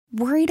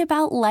Worried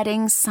about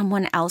letting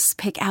someone else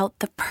pick out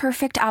the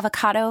perfect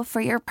avocado for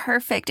your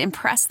perfect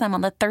impress them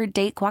on the third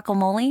date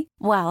guacamole?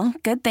 Well,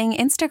 good thing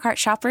Instacart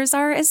shoppers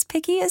are as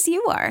picky as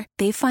you are.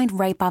 They find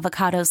ripe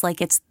avocados like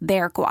it's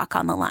their guac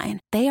on the line.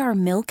 They are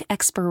milk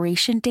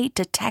expiration date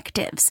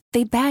detectives.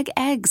 They bag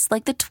eggs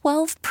like the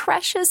 12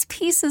 precious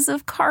pieces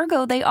of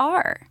cargo they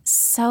are.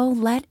 So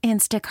let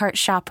Instacart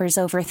shoppers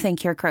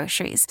overthink your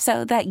groceries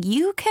so that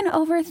you can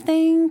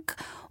overthink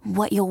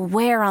what you'll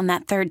wear on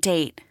that third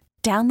date.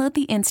 Download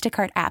the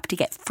Instacart app to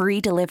get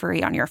free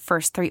delivery on your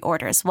first 3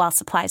 orders while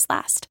supplies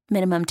last.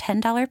 Minimum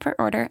 $10 per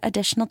order.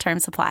 Additional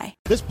terms apply.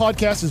 This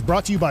podcast is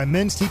brought to you by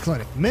Men's T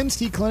Clinic. Men's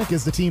T Clinic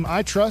is the team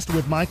I trust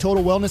with my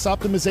total wellness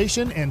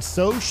optimization, and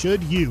so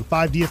should you.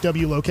 5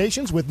 DFW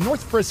locations with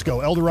North Frisco,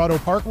 El Dorado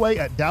Parkway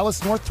at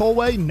Dallas North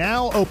Tollway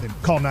now open.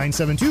 Call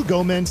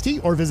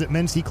 972-GO-MEN'S-T or visit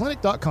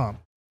mensteclinic.com.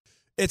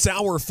 It's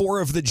hour 4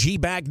 of the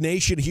G-Bag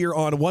Nation here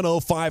on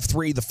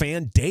 105.3 The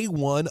Fan. Day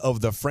 1 of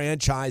the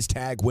franchise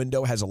tag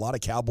window has a lot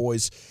of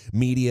Cowboys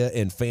media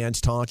and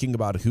fans talking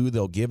about who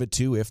they'll give it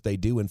to if they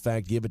do, in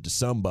fact, give it to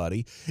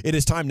somebody. It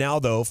is time now,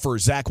 though, for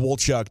Zach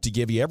Wolchuk to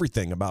give you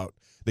everything about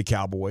the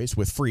Cowboys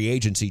with free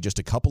agency just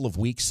a couple of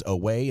weeks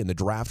away and the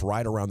draft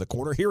right around the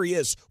corner. Here he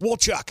is,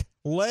 Wolchuk.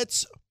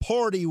 Let's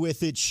party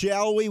with it,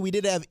 shall we? We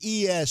did have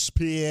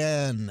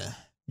ESPN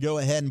go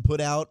ahead and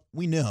put out,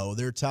 we know,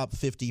 their top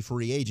 50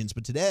 free agents.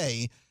 But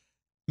today,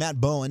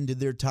 Matt Bowen did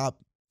their top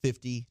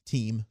 50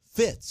 team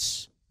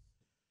fits.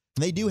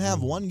 And they do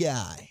have one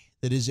guy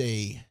that is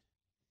a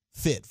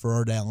fit for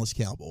our Dallas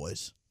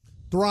Cowboys.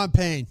 Daron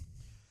Payne.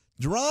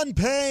 Daron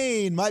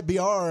Payne might be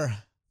our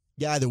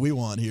guy that we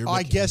want here.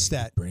 I guessed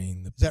that.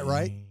 Is that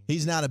right?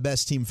 He's not a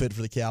best team fit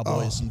for the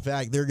Cowboys. In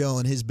fact, they're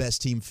going his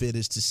best team fit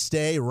is to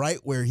stay right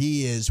where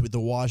he is with the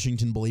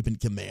Washington Bleeping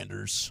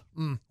Commanders.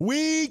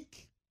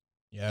 Weak.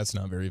 Yeah, that's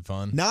not very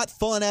fun. Not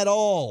fun at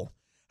all.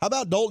 How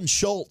about Dalton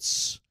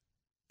Schultz,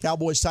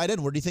 Cowboys tight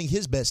end? Where do you think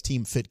his best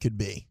team fit could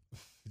be?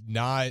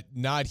 Not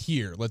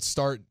here. Let's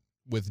start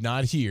with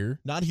not here.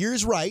 Not here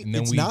is right. And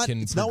then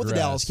it's not with the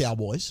Dallas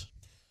Cowboys.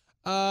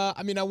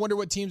 I wonder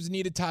what teams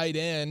need a tight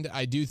end.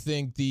 I do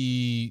think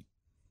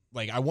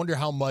I wonder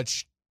how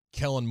much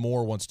Kellen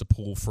Moore wants to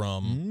pull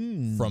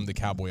from the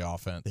Cowboy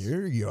offense.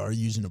 There you are,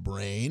 using a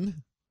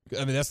brain.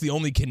 That's the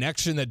only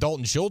connection that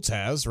Dalton Schultz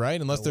has, right?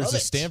 Unless there's a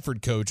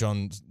Stanford coach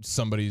on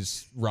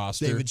somebody's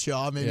roster. David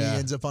Shaw maybe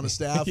ends up on a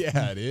staff.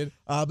 Yeah, dude.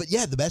 But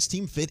yeah, the best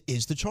team fit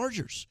is the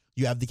Chargers.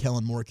 You have the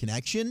Kellen Moore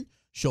connection.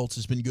 Schultz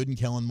has been good in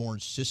Kellen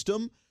Moore's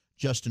system.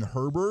 Justin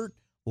Herbert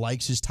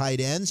likes his tight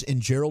ends.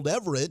 And Gerald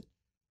Everett,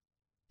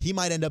 he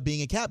might end up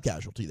being a cap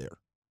casualty there.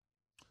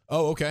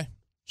 Oh, okay.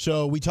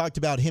 So we talked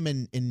about him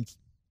and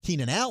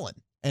Keenan Allen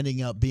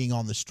ending up being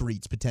on the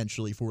streets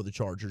potentially for the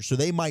Chargers. So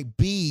they might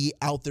be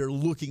out there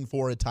looking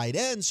for a tight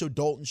end. So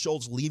Dalton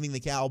Schultz leaving the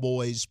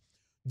Cowboys,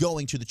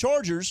 going to the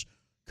Chargers,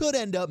 could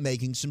end up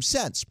making some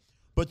sense.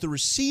 But the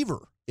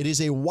receiver, it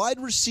is a wide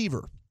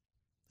receiver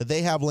that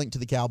they have linked to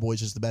the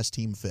Cowboys as the best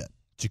team fit.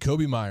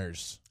 Jacoby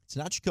Myers. It's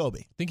not Jacoby.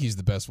 I think he's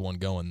the best one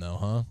going, though,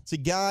 huh? It's a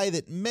guy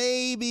that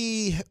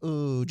maybe,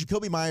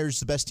 Jacoby Myers,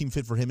 the best team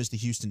fit for him is the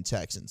Houston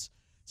Texans.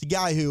 It's a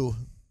guy who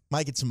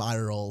might get some eye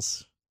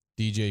rolls.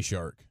 DJ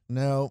Shark.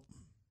 No,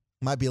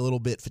 might be a little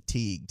bit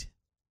fatigued.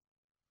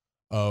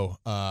 Oh,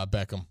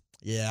 Beckham.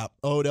 Yeah,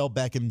 Odell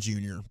Beckham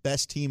Jr.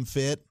 Best team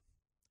fit,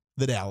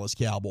 the Dallas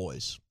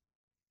Cowboys.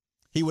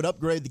 He would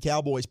upgrade the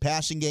Cowboys'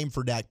 passing game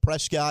for Dak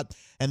Prescott,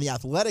 and The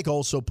Athletic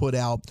also put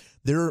out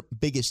their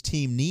biggest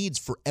team needs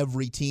for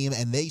every team,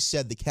 and they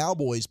said the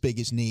Cowboys'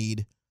 biggest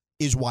need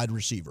is wide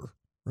receiver.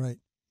 Right.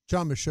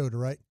 John Machota,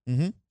 right?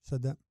 Mm-hmm.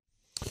 Said that.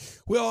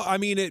 Well,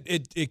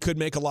 it could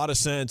make a lot of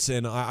sense,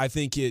 and I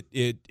think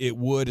it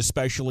would,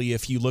 especially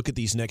if you look at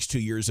these next 2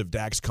 years of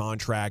Dak's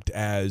contract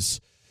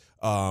as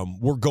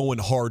we're going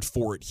hard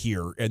for it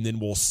here, and then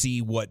we'll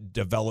see what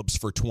develops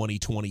for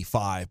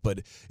 2025.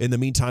 But in the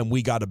meantime,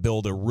 we got to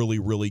build a really,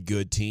 really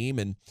good team.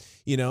 And,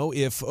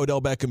 if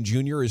Odell Beckham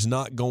Jr. is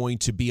not going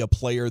to be a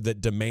player that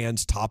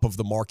demands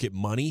top-of-the-market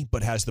money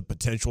but has the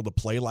potential to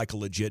play like a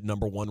legit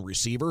number one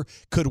receiver,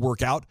 could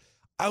work out,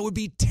 I would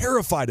be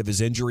terrified of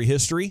his injury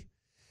history.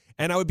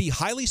 And I would be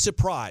highly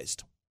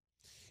surprised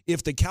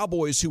if the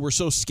Cowboys, who were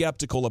so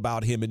skeptical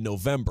about him in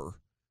November,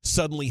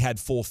 suddenly had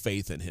full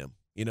faith in him.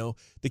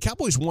 The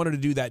Cowboys wanted to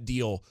do that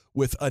deal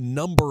with a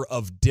number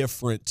of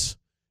different,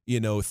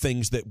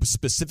 things that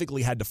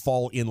specifically had to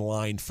fall in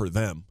line for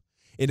them.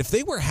 And if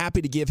they were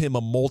happy to give him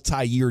a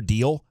multi-year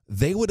deal,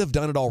 they would have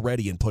done it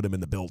already and put him in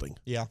the building.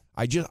 Yeah.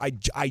 I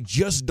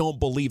just don't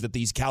believe that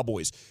these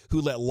Cowboys, who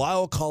let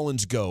Lyle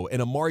Collins go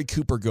and Amari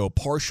Cooper go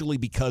partially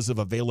because of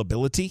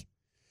availability,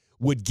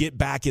 would get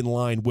back in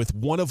line with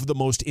one of the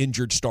most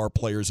injured star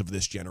players of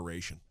this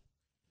generation.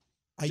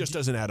 Just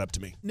doesn't add up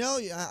to me. No,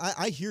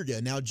 I hear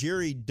you. Now,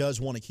 Jerry does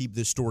want to keep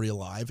this story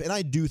alive, and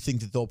I do think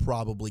that they'll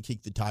probably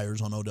kick the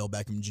tires on Odell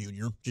Beckham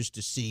Jr. just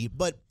to see.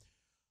 But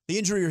the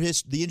injury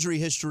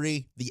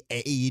history, the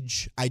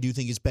age, I do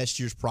think his best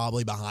year's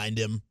probably behind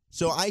him.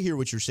 So I hear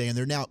what you're saying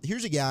there. Now,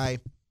 here's a guy,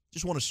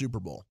 just won a Super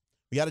Bowl.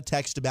 We got a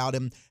text about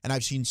him, and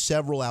I've seen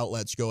several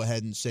outlets go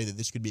ahead and say that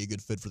this could be a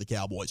good fit for the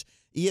Cowboys.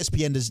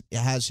 ESPN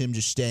has him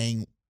just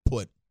staying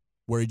put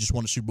where he just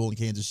won a Super Bowl in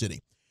Kansas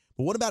City.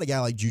 But what about a guy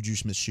like Juju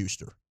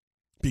Smith-Schuster?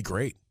 Be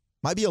great.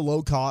 Might be a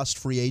low-cost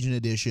free agent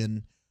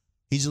addition.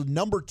 He's a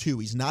number 2.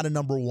 He's not a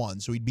number 1,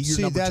 so he'd be your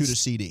number 2 to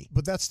CD.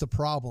 But that's the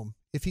problem.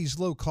 If he's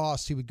low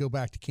cost, he would go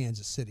back to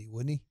Kansas City,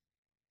 wouldn't he?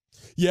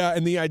 Yeah,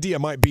 and the idea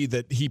might be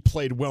that he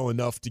played well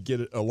enough to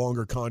get a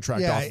longer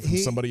contract off from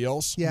somebody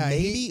else. Yeah,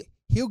 maybe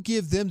he'll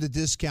give them the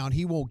discount.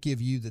 He won't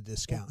give you the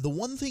discount. The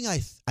one thing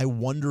I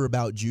wonder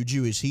about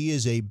Juju is he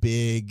is a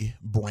big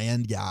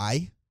brand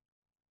guy.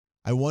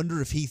 I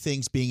wonder if he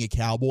thinks being a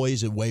Cowboy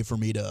is a way for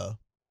me to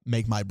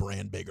make my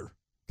brand bigger.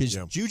 Because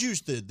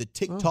Juju's the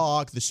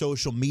TikTok, the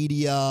social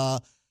media.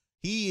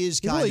 He is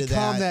kind of really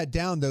calmed that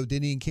down, though,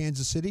 didn't he, in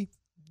Kansas City?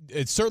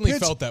 It certainly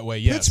felt that way,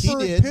 yes.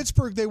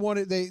 Pittsburgh,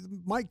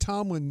 Mike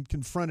Tomlin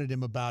confronted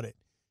him about it.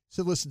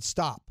 Said, listen,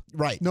 stop.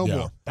 Right. No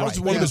more. That was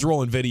when he was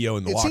rolling video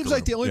in the locker room. It seems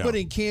like the only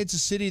buddy in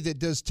Kansas City that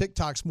does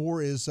TikToks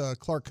more is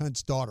Clark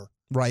Hunt's daughter.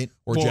 Right.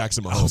 Or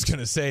Jackson Mahomes. I was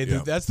going to say,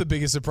 that's the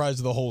biggest surprise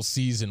of the whole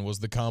season was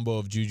the combo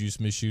of Juju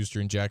Smith-Schuster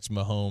and Jackson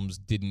Mahomes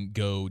didn't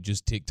go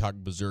just TikTok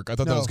berserk. I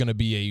thought that was going to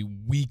be a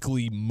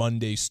weekly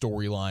Monday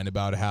storyline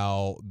about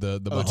how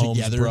the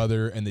Mahomes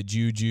brother and the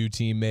Juju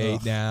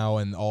teammate now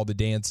and all the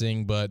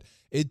dancing, but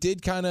it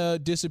did kind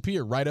of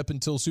disappear right up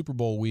until Super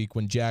Bowl week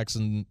when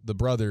Jackson, the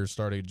brother,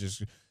 started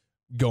just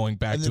going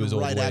back to his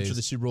old ways. Right after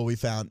the Super Bowl, we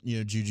found,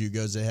 Juju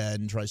goes ahead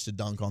and tries to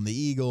dunk on the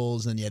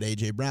Eagles, and yet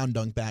A.J. Brown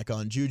dunked back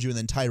on Juju, and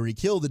then Tyreek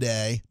Hill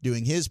today,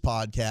 doing his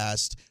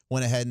podcast,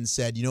 went ahead and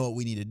said, you know what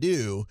we need to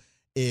do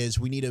is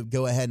we need to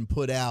go ahead and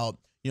put out,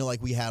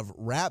 like we have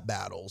rap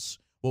battles.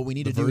 What we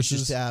need to do is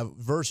just have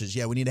verses.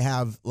 Yeah, we need to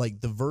have,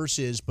 the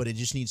verses, but it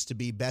just needs to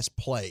be best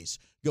plays.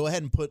 Go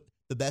ahead and put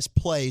the best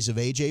plays of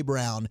A.J.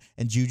 Brown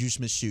and Juju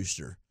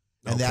Smith-Schuster.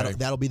 And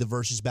that'll be the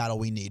versus battle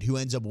we need. Who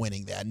ends up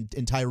winning that? And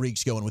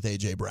Tyreek's going with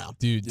A.J. Brown.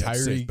 Dude,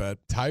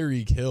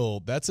 Tyreek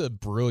Hill, that's a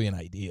brilliant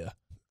idea.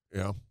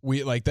 Yeah.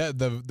 We like that.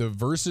 The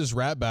versus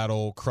rap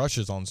battle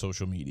crushes on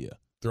social media.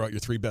 Throw out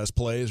your 3 best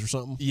plays or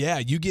something. Yeah,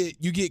 you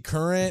get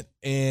current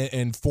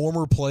and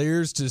former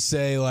players to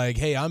say like,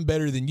 "Hey, I'm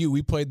better than you.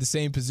 We played the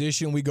same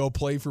position. We go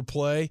play for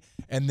play,"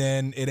 and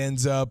then it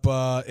ends up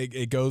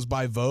it goes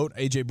by vote.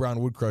 AJ Brown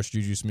would crush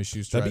Juju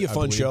Smith-Schuster. That'd be a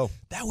fun show.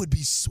 That would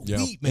be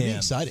sweet, man. That'd be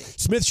exciting.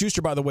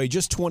 Smith-Schuster, by the way,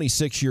 just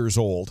 26 years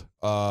old.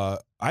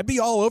 I'd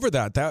be all over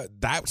that.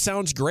 That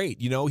sounds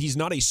great. He's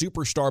not a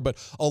superstar, but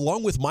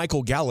along with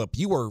Michael Gallup,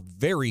 you are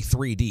very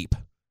 3 deep.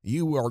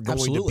 You are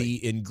going to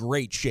be in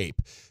great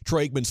shape.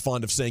 Troy Aikman's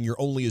fond of saying you're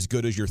only as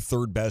good as your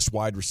 3rd best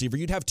wide receiver.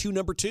 You'd have 2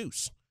 number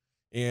 2s.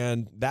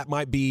 And that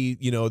might be,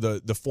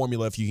 the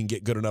formula if you can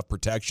get good enough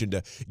protection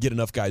to get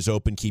enough guys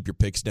open, keep your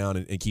picks down,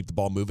 and keep the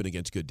ball moving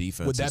against good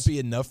defenses. Would that be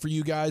enough for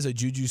you guys, a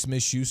Juju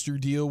Smith-Schuster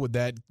deal? Would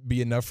that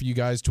be enough for you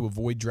guys to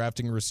avoid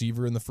drafting a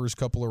receiver in the first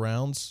couple of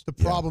rounds?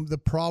 The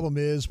problem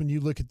is when you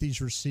look at these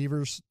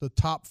receivers, the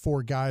top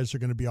 4 guys are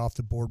going to be off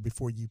the board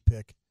before you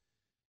pick.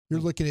 You're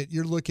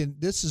looking,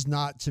 this is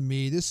not, to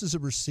me, this is a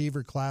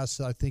receiver class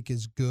that I think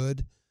is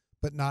good,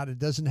 but it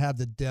doesn't have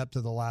the depth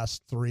of the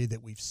last 3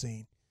 that we've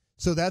seen.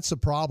 So that's the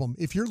problem.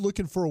 If you're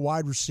looking for a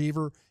wide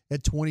receiver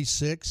at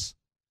 26,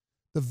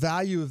 the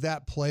value of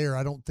that player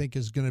I don't think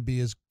is going to be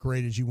as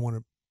great as you want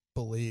to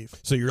believe.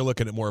 So you're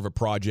looking at more of a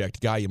project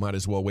guy. You might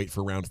as well wait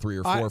for round 3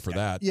 or 4 for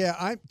that.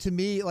 Yeah, to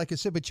me, like I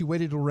said, but you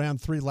waited till round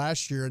 3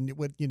 last year, and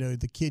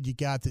the kid you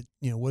got that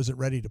wasn't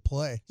ready to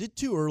play. Is it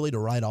too early to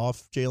write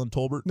off Jalen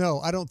Tolbert? No,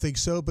 I don't think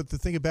so. But the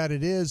thing about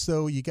it is,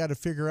 though, you got to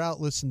figure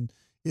out. Listen,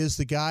 is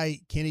the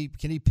guy can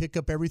he pick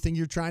up everything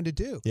you're trying to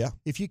do? Yeah.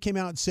 If you came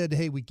out and said,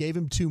 hey, we gave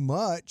him too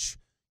much,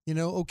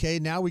 okay,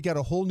 now we got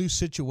a whole new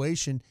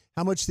situation.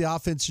 How much the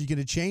offense are you going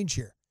to change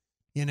here?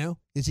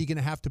 Is he going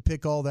to have to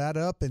pick all that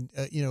up? And,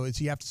 does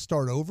he have to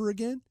start over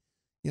again?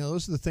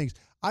 Those are the things.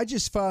 I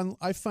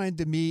find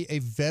to me a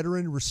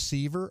veteran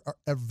receiver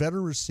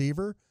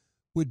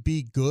would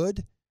be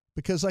good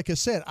because, like I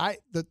said,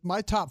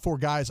 my top 4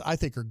 guys I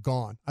think are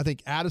gone. I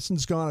think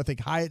Addison's gone. I think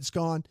Hyatt's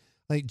gone.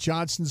 I think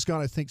Johnson's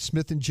gone. I think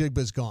Smith and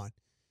Jigba's gone.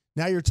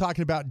 Now you're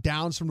talking about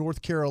Downs from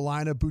North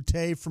Carolina,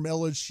 Boutte from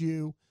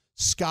LSU,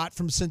 Scott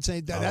from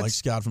Cincinnati. I like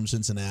Scott from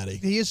Cincinnati.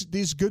 He's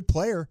a good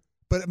player.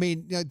 But I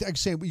mean, like I'm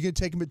saying, you're going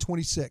to take him at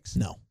 26.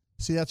 No.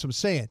 See, that's what I'm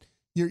saying.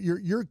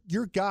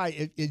 Your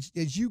guy,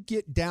 as you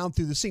get down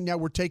through the thing, now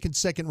we're taking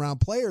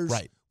 2nd-round players.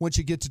 Right. Once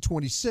you get to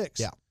 26.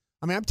 Yeah.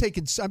 I mean, I'm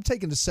taking the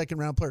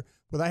 2nd-round player,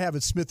 but I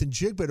have Smith and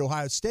Jigba at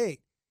Ohio State.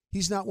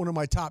 He's not one of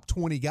my top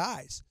 20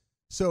 guys.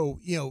 So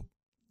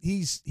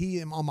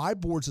he on my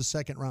board's a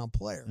 2nd-round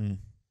player.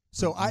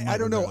 So I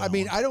don't know. I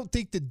mean, I don't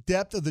think the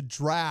depth of the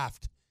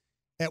draft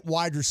at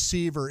wide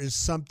receiver is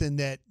something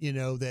that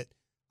that.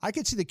 I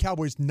could see the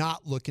Cowboys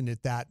not looking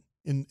at that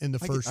in the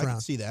first round. I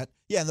can see that.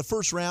 Yeah, in the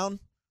first round.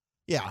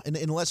 Yeah, and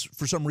unless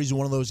for some reason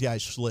one of those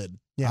guys slid.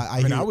 Yeah,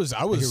 I hear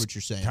what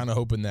you're saying. Kind of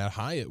hoping that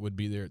Hyatt would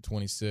be there at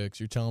 26.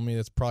 You're telling me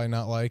that's probably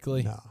not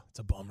likely? No, it's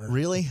a bummer.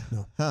 Really?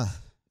 No. Huh.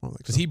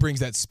 Because he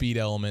brings that speed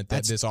element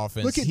that this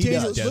offense. Look at he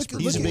Daniel. does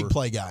He's a big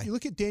play guy. You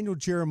look at Daniel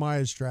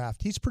Jeremiah's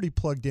draft. He's pretty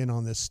plugged in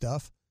on this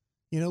stuff.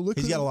 He's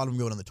got a lot of them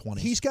going in the 20s.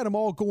 He's got them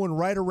all going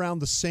right around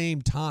the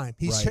same time.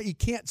 He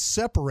can't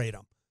separate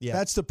them. Yeah.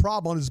 That's the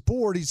problem on his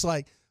board. He's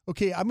like,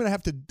 okay, I'm gonna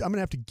have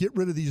to get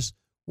rid of these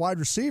wide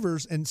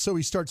receivers, and so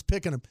he starts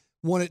picking them.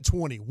 One at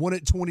 20, one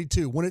at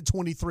 22, one at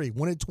 23,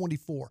 one at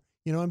 24.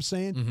 You know what I'm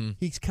saying? Mm-hmm.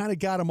 He's kind of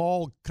got them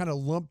all kind of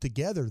lumped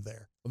together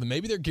there. Well, then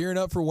maybe they're gearing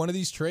up for one of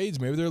these trades.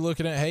 Maybe they're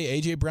looking at, hey,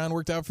 A.J. Brown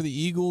worked out for the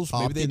Eagles.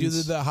 Hopkins. Maybe they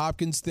do the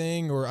Hopkins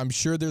thing, or I'm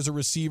sure there's a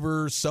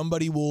receiver.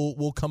 Somebody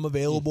will come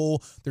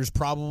available. There's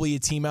probably a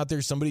team out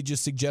there. Somebody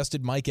just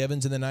suggested Mike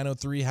Evans in the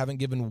 903. Haven't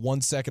given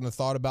 1 second of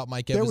thought about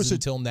Mike Evans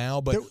until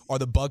now. But are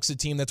the Bucs a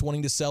team that's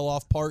wanting to sell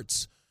off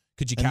parts?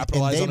 Could you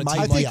capitalize on a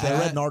team like that? I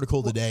read an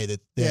article today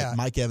that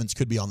Mike Evans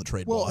could be on the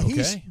trade block.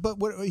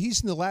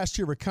 He's in the last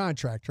year of a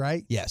contract,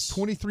 right? Yes.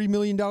 $23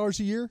 million a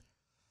year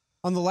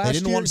on the last year. They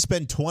didn't want to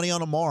spend 20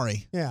 on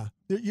Amari. Yeah.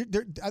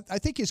 I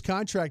think his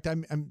contract, I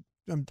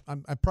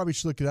probably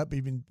should look it up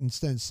even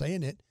instead of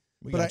saying it.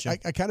 But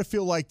I kind of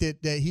feel like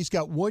that he's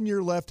got 1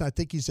 year left, and I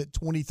think he's at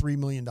 $23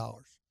 million.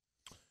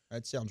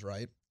 That sounds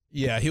right.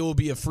 Yeah, he will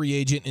be a free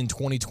agent in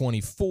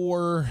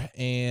 2024,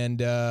 and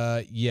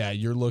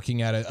you're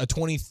looking at a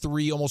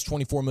almost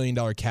 $24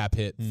 million cap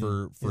hit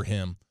for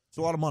him. It's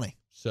a lot of money.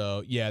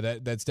 So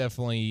that's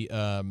definitely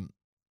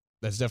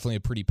a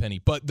pretty penny.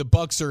 But the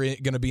Bucs are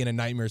going to be in a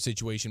nightmare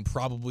situation,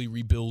 probably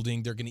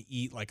rebuilding. They're going to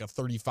eat like a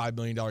 $35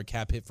 million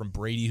cap hit from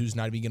Brady, who's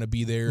not even going to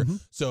be there. Mm-hmm.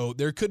 So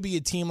there could be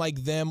a team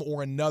like them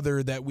or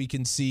another that we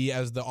can see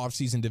as the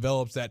offseason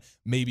develops that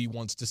maybe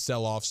wants to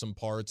sell off some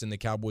parts and the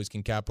Cowboys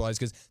can capitalize,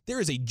 because there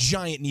is a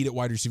giant need at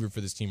wide receiver for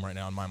this team right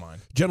now in my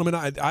mind. Gentlemen,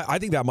 I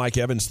think that Mike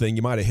Evans thing,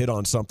 you might have hit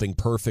on something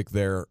perfect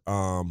there.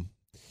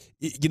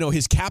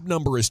 His cap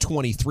number is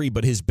 23,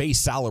 but his base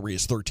salary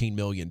is $13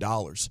 million.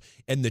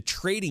 And the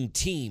trading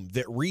team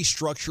that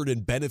restructured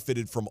and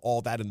benefited from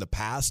all that in the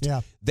past,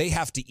 they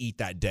have to eat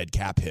that dead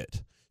cap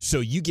hit.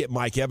 So you get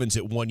Mike Evans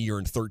at 1 year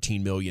and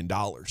 $13 million,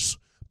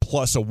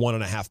 plus a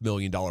 $1.5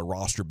 million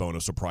roster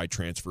bonus will probably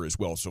transfer as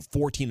well. So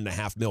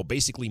 $14.5 million,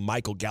 basically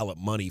Michael Gallup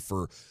money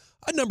for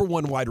a number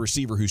one wide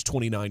receiver who's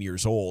 29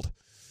 years old.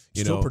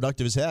 Still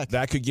productive as heck.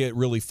 That could get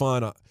really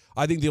fun.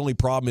 I think the only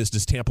problem is,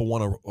 does Tampa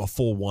want a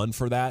full one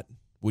for that?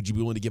 Would you be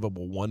willing to give up a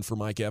one for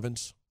Mike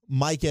Evans?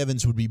 Mike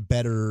Evans would be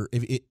better.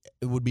 It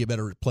would be a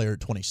better player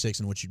at 26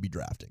 in which you'd be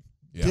drafting.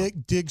 Yeah.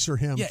 Diggs or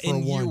him for a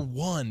one. Year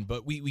one,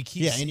 but we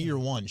keep in year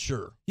one,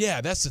 sure.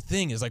 Yeah, that's the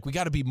thing, is like we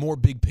got to be more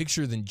big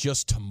picture than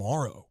just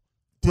tomorrow.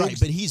 Diggs, right,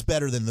 but he's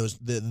better than those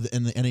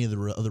any of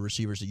the other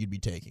receivers that you'd be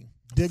taking.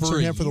 Diggs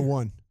or him for the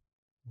one.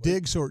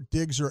 Diggs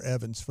or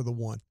Evans for the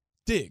one.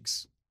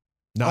 Diggs.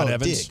 Not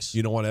Evans. Diggs.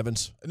 You don't want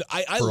Evans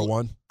for a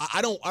one?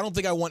 I don't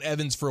think I want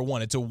Evans for a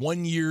one. It's a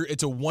 1 year.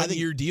 It's a 1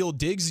 year deal.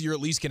 Diggs, you're at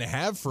least going to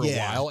have for a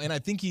while, and I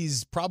think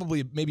he's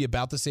probably maybe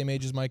about the same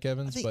age as Mike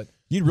Evans. But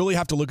you'd really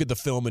have to look at the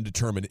film and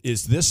determine,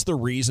 is this the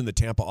reason the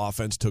Tampa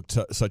offense took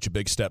such a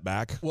big step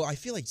back? Well, I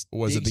feel like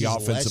was Diggs it the is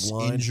offensive less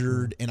line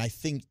injured, and I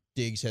think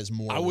Diggs has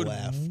more left. I would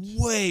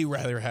way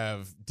rather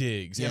have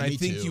Diggs. Yeah, and I me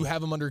think too. you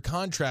have him under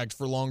contract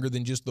for longer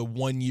than just the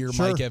 1 year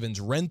Sure. Mike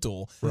Evans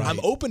rental. Right. I'm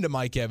open to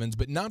Mike Evans,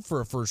 but not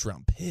for a first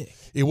round pick.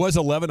 It was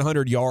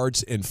 1,100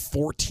 yards and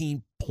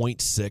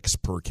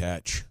 14.6 per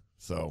catch.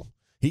 So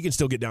he can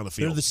still get down the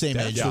field. They're the same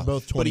age. They're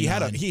both 29.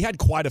 But he had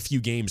quite a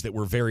few games that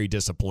were very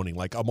disappointing,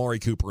 like Amari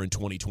Cooper in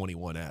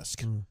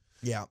 2021-esque.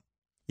 Yeah.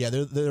 Yeah,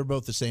 they're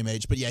both the same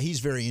age. But, yeah, he's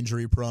very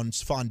injury prone.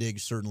 Stephon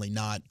Diggs certainly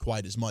not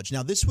quite as much.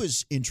 Now, this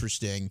was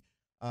interesting.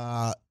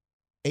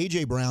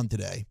 A.J. Brown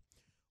today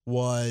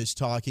was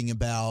talking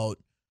about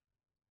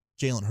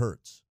Jalen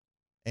Hurts.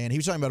 And he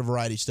was talking about a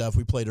variety of stuff.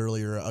 We played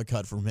earlier a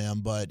cut from him,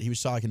 but he was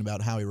talking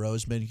about Howie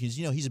Roseman because,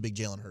 he's a big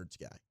Jalen Hurts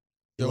guy.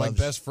 They're like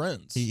best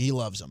friends. He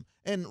loves him.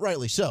 And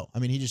rightly so. I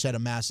mean, he just had a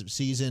massive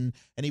season,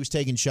 and he was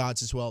taking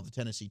shots as well at the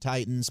Tennessee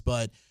Titans,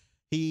 but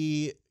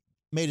he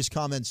made his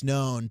comments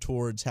known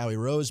towards Howie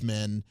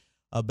Roseman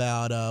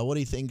about what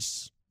he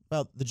thinks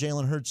about the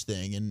Jalen Hurts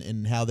thing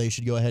and how they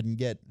should go ahead and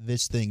get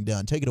this thing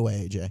done. Take it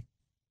away, AJ.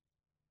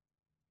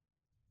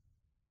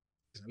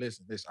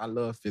 Listen, I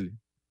love Philly.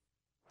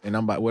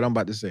 And what I'm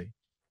about to say.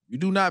 You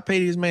do not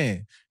pay this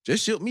man.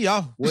 Just ship me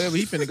off wherever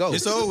he finna go.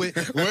 It's over with.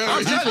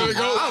 I'm telling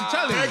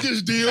you.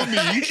 Package deal me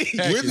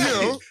with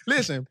him.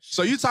 Listen,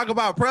 so you talk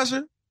about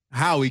pressure,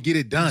 Howie, get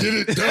it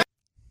done.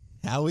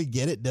 How we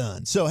get it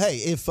done. So, hey,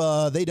 if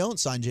they don't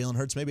sign Jalen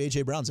Hurts, maybe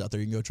A.J. Brown's out there.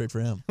 You can go trade for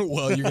him.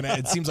 Well,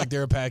 it seems like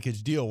they're a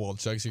package deal,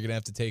 Chuck, so you're going to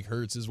have to take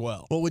Hurts as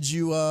well. Well, would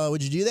you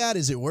do that?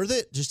 Is it worth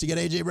it just to get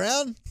A.J.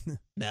 Brown?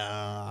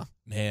 Nah.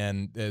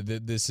 Man,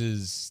 this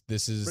is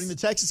Bring the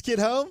Texas kid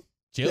home?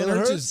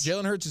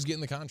 Jalen Hurts is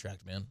getting the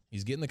contract, man.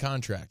 He's getting the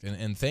contract,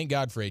 and thank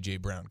God for A.J.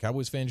 Brown.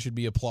 Cowboys fans should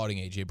be applauding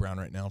A.J. Brown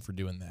right now for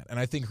doing that. And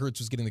I think Hurts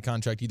was getting the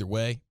contract either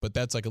way, but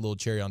that's like a little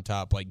cherry on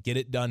top. Like, get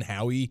it done,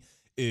 Howie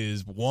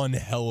is one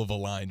hell of a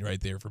line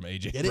right there from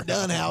A.J. Get it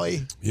done,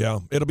 Howie. Yeah,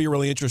 it'll be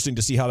really interesting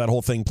to see how that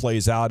whole thing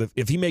plays out.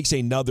 If he makes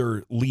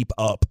another leap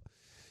up,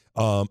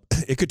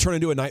 it could turn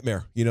into a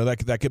nightmare.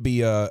 That could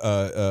be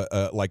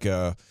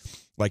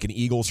like an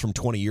Eagles from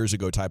 20 years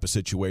ago type of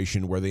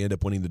situation where they end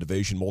up winning the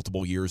division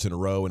multiple years in a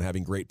row and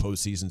having great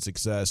postseason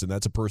success, and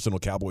that's a personal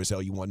Cowboys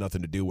hell you want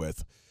nothing to do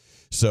with.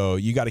 So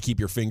you got to keep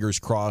your fingers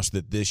crossed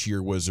that this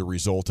year was a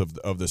result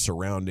of the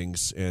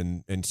surroundings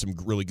and some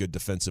really good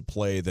defensive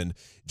play than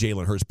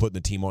Jalen Hurts putting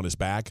the team on his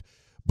back.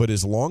 But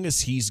as long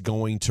as he's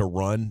going to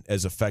run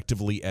as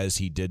effectively as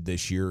he did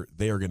this year,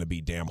 they are going to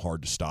be damn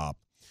hard to stop,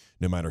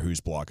 no matter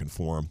who's blocking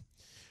for him.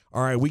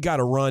 All right, we got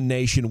to run,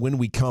 Nation. When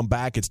we come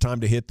back, it's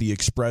time to hit the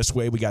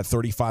expressway. We got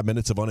 35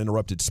 minutes of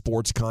uninterrupted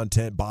sports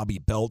content. Bobby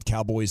Belt,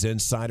 Cowboys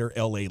Insider,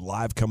 LA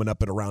Live coming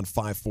up at around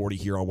 5:40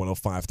 here on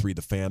 105.3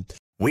 The Fan.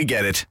 We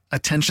get it.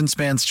 Attention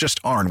spans just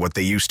aren't what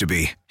they used to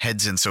be.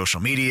 Heads in social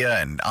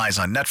media and eyes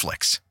on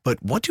Netflix.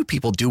 But what do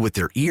people do with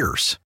their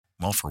ears?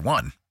 Well, for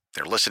one,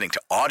 they're listening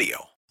to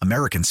audio.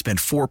 Americans spend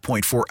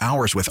 4.4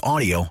 hours with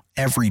audio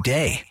every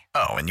day.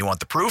 Oh, and you want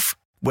the proof?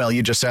 Well,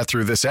 you just sat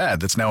through this ad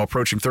that's now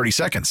approaching 30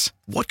 seconds.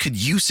 What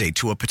could you say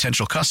to a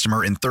potential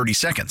customer in 30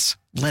 seconds?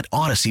 Let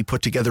Odyssey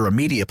put together a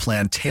media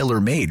plan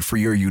tailor-made for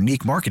your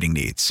unique marketing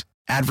needs.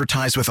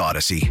 Advertise with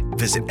Odyssey.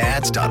 Visit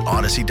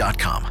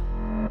ads.odyssey.com.